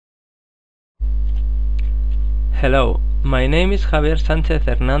Hello, my name is Javier Sánchez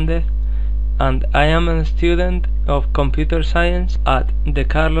and I am a student of Computer Science at the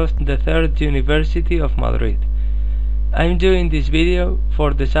Carlos III University of Madrid. I'm doing this video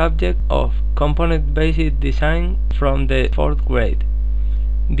for the subject of component-based design from the 4th grade.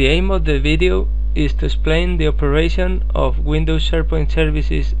 The aim of the video is to explain the operation of Windows SharePoint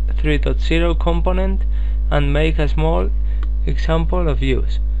Services 3.0 component and make a small example of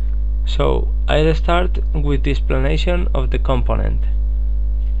use. So I'll start with the explanation of the component.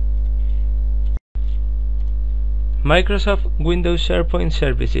 Microsoft Windows SharePoint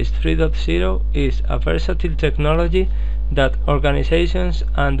Services 3.0 is a versatile technology that organizations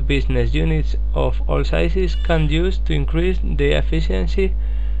and business units of all sizes can use to increase the efficiency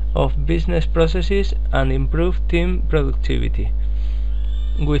of business processes and improve team productivity.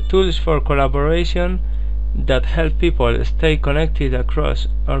 With tools for collaboration that help people stay connected across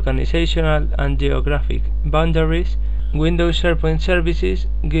organizational and geographic boundaries, Windows SharePoint Services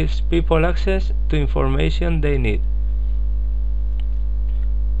gives people access to information they need.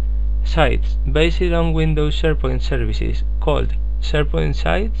 Sites based on Windows SharePoint Services, called SharePoint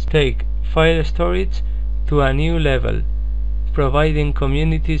sites, take file storage to a new level, providing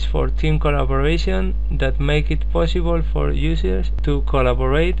communities for team collaboration that make it possible for users to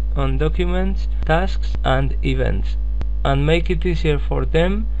collaborate on documents, tasks, and events, and make it easier for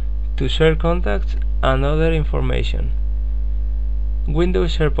them to share contacts and other information.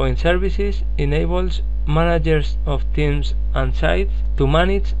 Windows SharePoint Services enables managers of teams and sites to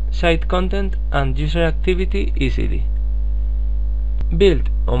manage site content and user activity easily. Built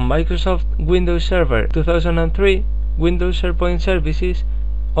on Microsoft Windows Server 2003, Windows SharePoint Services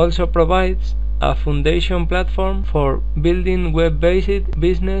also provides a foundation platform for building web-based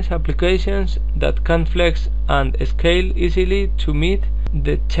business applications that can flex and scale easily to meet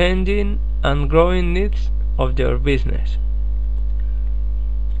the changing and growing needs of your business.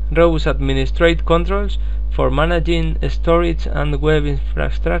 Robust administrative controls for managing storage and web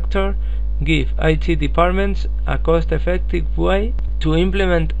infrastructure give IT departments a cost-effective way to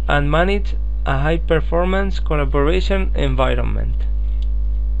implement and manage a high-performance collaboration environment.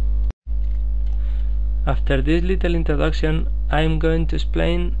 After this little introduction, I am going to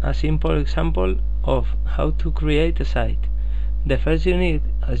explain a simple example of how to create a site. The first you need,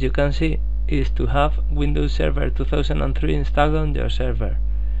 as you can see, is to have Windows Server 2003 installed on your server.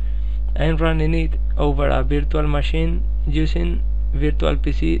 I am running it over a virtual machine using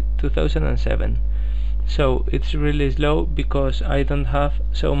VirtualPC 2007, so it's really slow because I don't have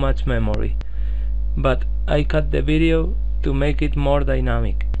so much memory, but I cut the video to make it more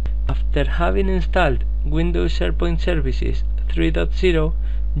dynamic. After having installed Windows SharePoint Services 3.0,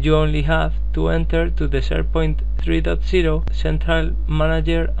 you only have to enter to the SharePoint 3.0 Central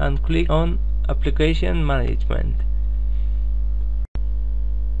Manager and click on Application Management.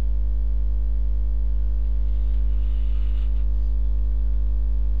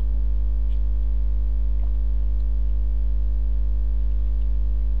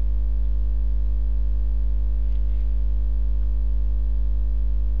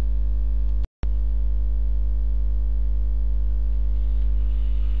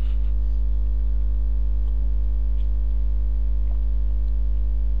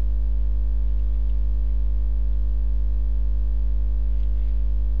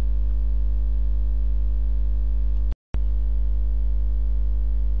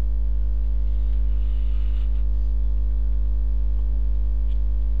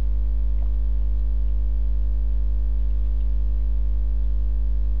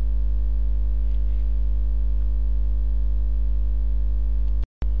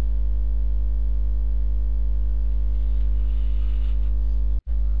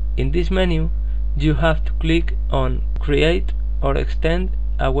 In this menu, you have to click on Create or Extend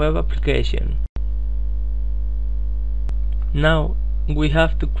a web application. Now we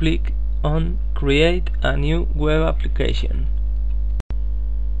have to click on Create a new web application.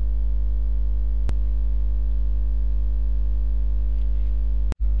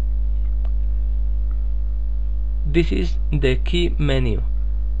 This is the key menu,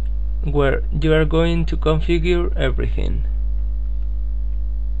 where you are going to configure everything.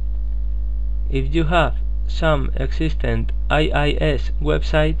 If you have some existing IIS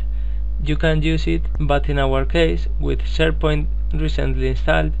website, you can use it, but in our case, with SharePoint recently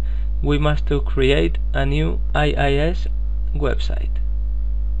installed, we must create a new IIS website.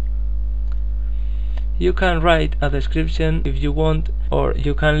 You can write a description if you want, or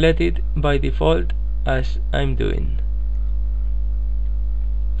you can let it by default as I'm doing.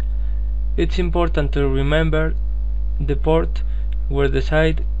 It's important to remember the port where the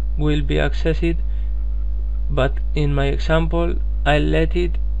site will be accessed but in my example I'll let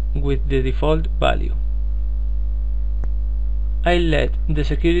it with the default value. I'll let the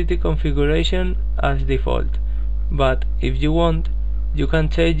security configuration as default, but if you want, you can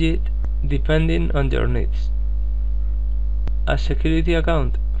change it depending on your needs. As security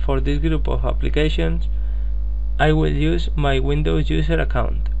account for this group of applications, I will use my Windows user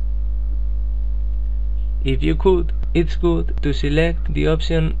account. If you could, it's good to select the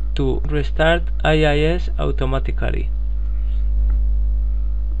option to restart IIS automatically.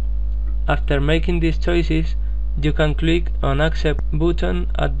 After making these choices, you can click on Accept button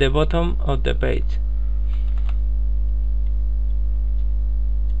at the bottom of the page.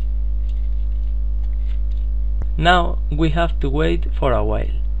 Now we have to wait for a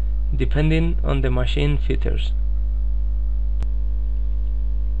while, depending on the machine features.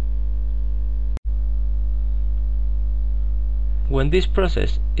 When this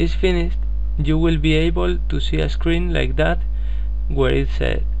process is finished, you will be able to see a screen like that where it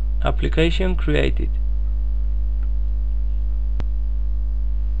says Application created.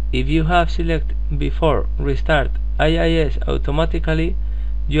 If you have selected before Restart IIS automatically,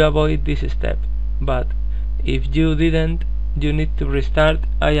 you avoid this step, but if you didn't, you need to restart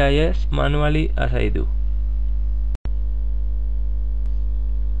IIS manually as I do.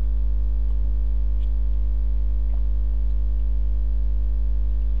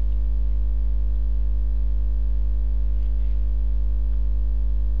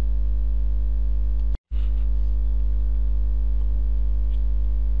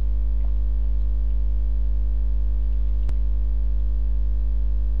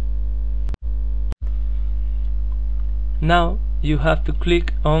 Now you have to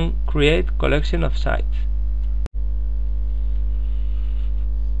click on Create Collection of Sites.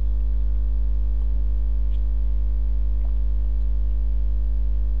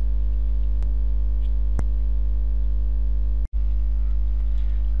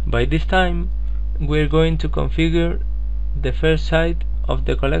 By this time, we're going to configure the first site of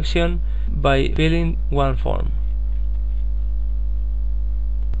the collection by filling one form.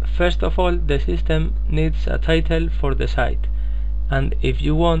 First of all, the system needs a title for the site, and if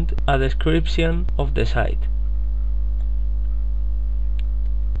you want, a description of the site.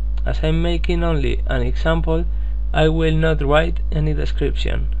 As I'm making only an example, I will not write any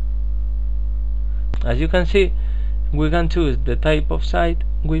description. As you can see, we can choose the type of site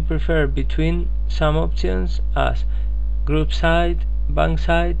we prefer between some options as group site, bank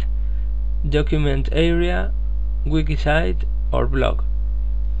site, document area, wiki site, or blog.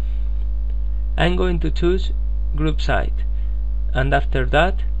 I'm going to choose group site, and after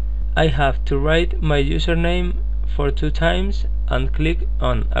that I have to write my username for 2 times and click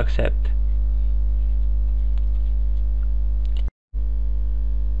on Accept.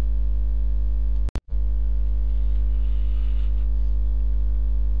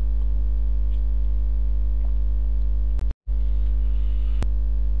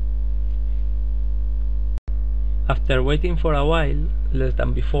 After waiting for a while, less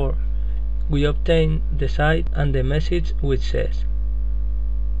than before, we obtain the site and the message which says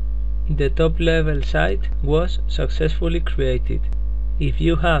the top level site was successfully created. If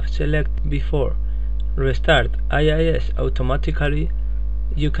you have selected before Restart IIS automatically,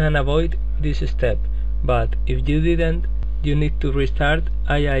 you can avoid this step, but if you didn't, you need to restart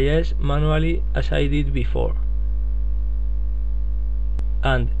IIS manually as I did before.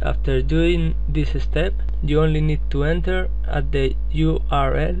 And after doing this step, you only need to enter at the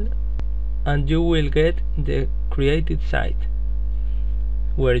URL and you will get the created site,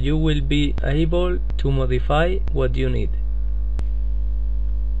 where you will be able to modify what you need.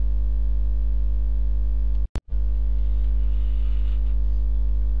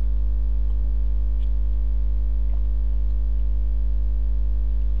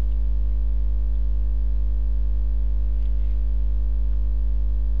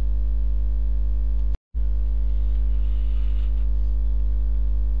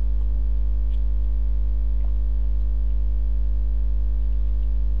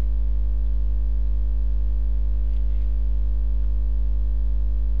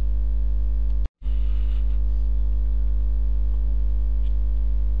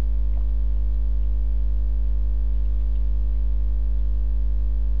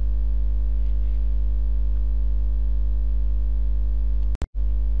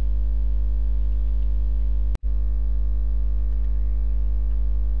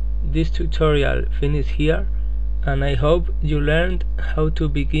 This tutorial finished here, and I hope you learned how to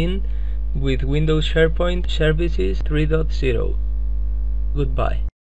begin with Windows SharePoint Services 3.0. Goodbye.